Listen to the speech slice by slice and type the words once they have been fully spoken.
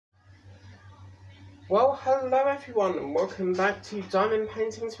Well, hello everyone, and welcome back to Diamond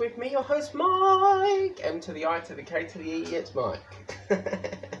Paintings with me, your host Mike. M to the I to the K to the E, it's Mike.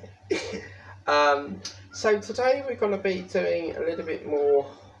 So today we're going to be doing a little bit more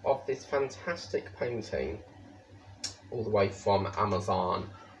of this fantastic painting, all the way from Amazon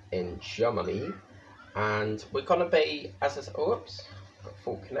in Germany, and we're going to be, oops, got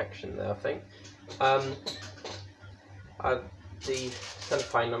full connection there, I think. The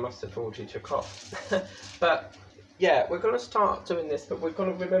cellophane I must have already took off. But yeah, we're going to start doing this, but we're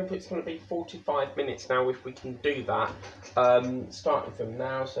going to remember it's going to be 45 minutes now if we can do that. Starting from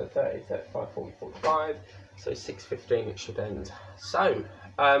now, so 30, 35, 40, 45, so 6:15 it should end. So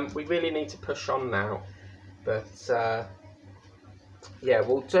we really need to push on now, but yeah,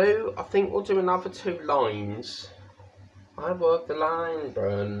 I think we'll do another 2 lines. I walk the line,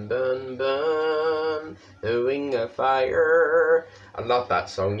 burn, burn, burn, the ring of fire. I love that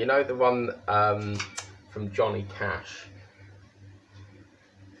song. You know the one from Johnny Cash?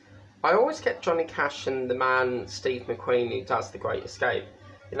 I always get Johnny Cash and the man Steve McQueen who does The Great Escape.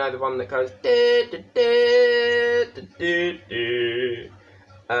 You know the one that goes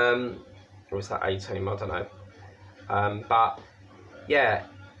or was that A-Team? I don't know. But yeah.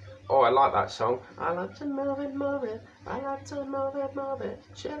 Oh, I like that song. I like to move it, move it. I like to move it, move it.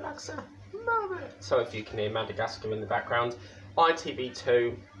 She likes to move it. So if you can hear Madagascar in the background,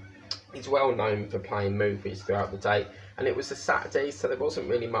 ITV2 is well known for playing movies throughout the day. And it was a Saturday, so there wasn't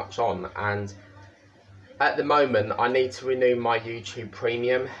really much on. And at the moment, I need to renew my YouTube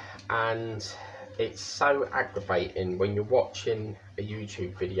Premium. And it's so aggravating when you're watching a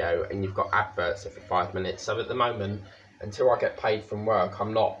YouTube video and you've got adverts every 5 minutes. So at the moment, until I get paid from work,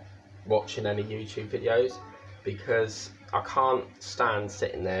 I'm not watching any YouTube videos because I can't stand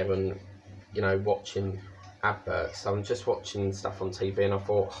sitting there and, you know, watching adverts. I'm just watching stuff on TV, and I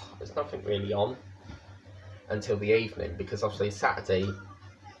thought, oh, there's nothing really on until the evening, because obviously Saturday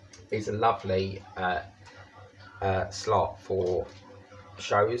is a lovely slot for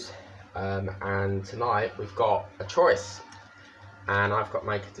shows, and tonight we've got a choice, and I've got to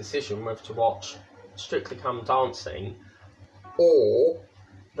make a decision whether to watch Strictly Come Dancing or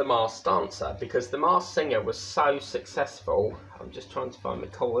The Masked Dancer, because The Masked Singer was so successful. I'm just trying to find my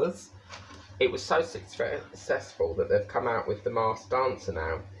colours. It was so successful that they've come out with The Masked Dancer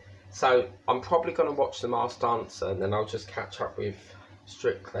now. So I'm probably going to watch The Masked Dancer, and then I'll just catch up with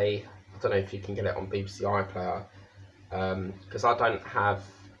Strictly. I don't know if you can get it on BBC iPlayer, because I don't have,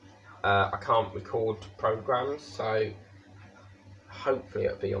 I can't record programmes, so hopefully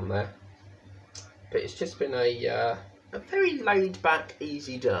it'll be on there. But it's just been a very laid-back,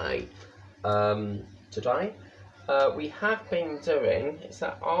 easy day today. We have been doing, is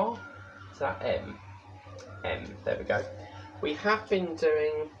that R? Is that M? M, there we go. We have been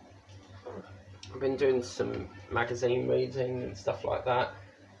doing, I've been doing some magazine reading and stuff like that.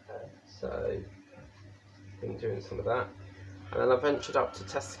 So, been doing some of that. And then I ventured up to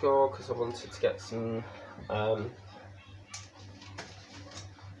Tesco because I wanted to get some,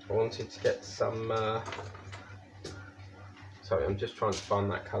 sorry, I'm just trying to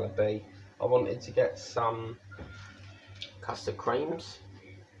find that colour B. I wanted to get some custard creams,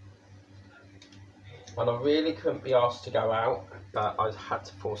 and I really couldn't be asked to go out, but I had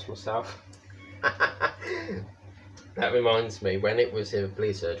to force myself. That reminds me, when it was a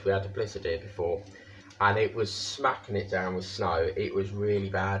blizzard, we had a blizzard here before, and it was smacking it down with snow. It was really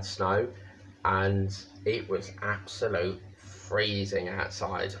bad snow, and it was absolute freezing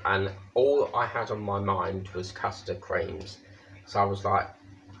outside, and all I had on my mind was custard creams. So I was like,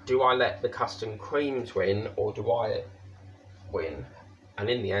 do I let the custard creams win, or do I win? And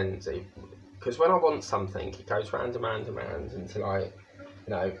in the end, because when I want something, it goes round and round and round until I, you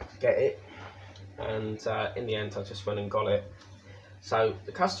know, get it. And in the end, I just went and got it. So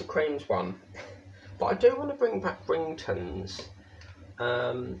the custard creams won. But I do want to bring back Brington's.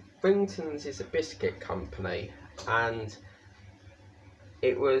 Brington's is a biscuit company, and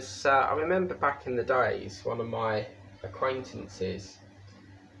it was, I remember back in the days, one of my acquaintances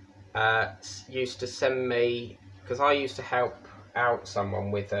used to send me, because I used to help out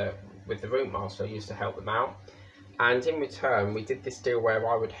someone with the route master. I used to help them out, and in return we did this deal where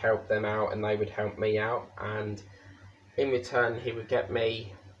I would help them out and they would help me out, and in return he would get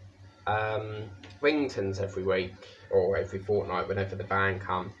me Ringtons every week or every fortnight whenever the van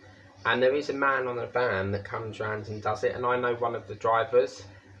come. And there is a man on a van that comes round and does it, and I know one of the drivers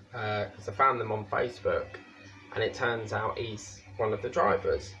because I found them on Facebook, and it turns out he's one of the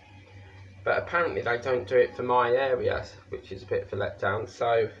drivers. But apparently they don't do it for my area, which is a bit of a letdown.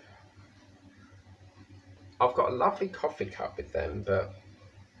 So I've got a lovely coffee cup with them, but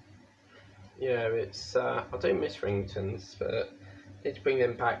Yeah, it's I do miss Ringtons, but need to bring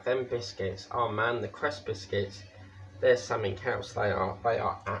them back. Them biscuits, oh man, the Crest biscuits, they're something else. They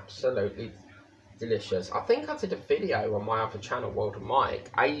are absolutely delicious. I think I did a video on my other channel, World of Mike,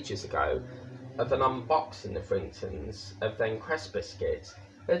 ages ago, of an unboxing of Ringtons, of them Crest biscuits.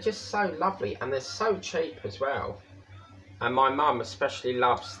 They're just so lovely, and they're so cheap as well. And my mum especially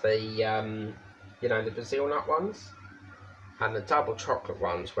loves the, you know, the Brazil nut ones, and the double chocolate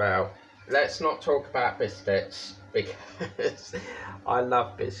ones. Well, let's not talk about biscuits, because I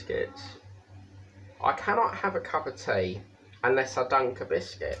love biscuits. I cannot have a cup of tea unless I dunk a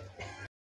biscuit.